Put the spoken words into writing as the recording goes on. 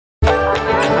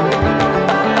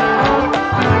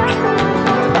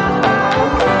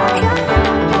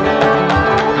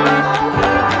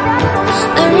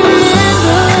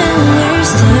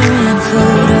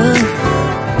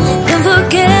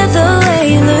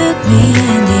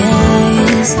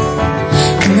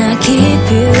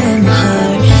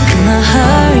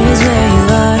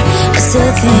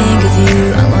think of you,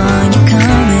 I want you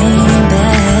coming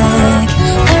back.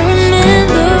 I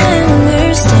remember when we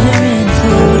were staring at a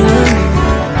photo.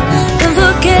 Don't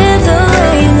forget the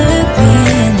way you look me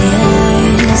in the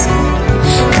eyes.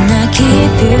 And I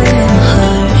keep you in my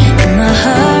heart, and my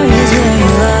heart is where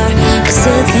you are. I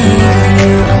still think of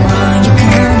you, I want you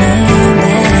coming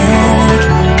back.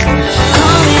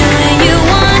 Call me when you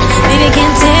want, baby,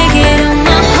 can't take it on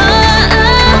my heart.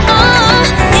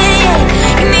 Yeah, yeah,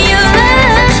 give me your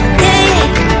love, yeah, yeah.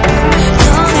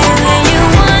 Call me when you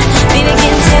want, baby,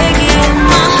 can't take it on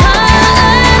my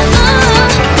heart.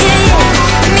 Yeah, yeah,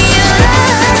 give me your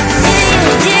love, yeah,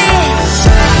 yeah, yeah.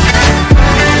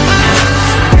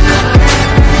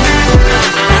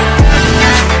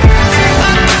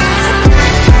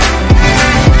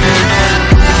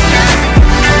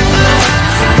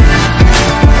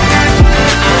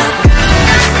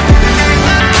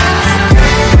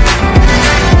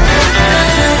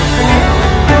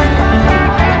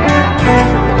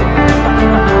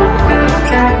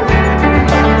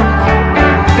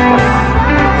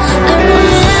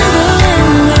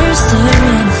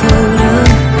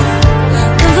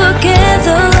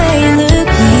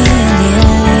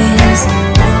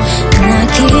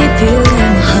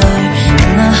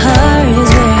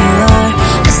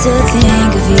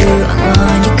 Think of you, I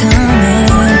want you coming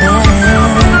back.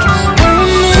 I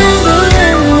remember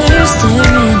when we were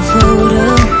staring at a photo.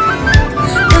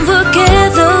 Don't forget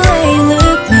the way you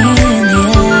look me in the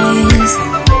eyes.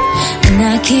 And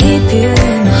I keep you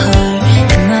in my heart,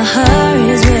 and my heart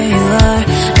is where you are.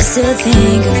 I still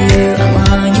think of you, I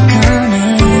want you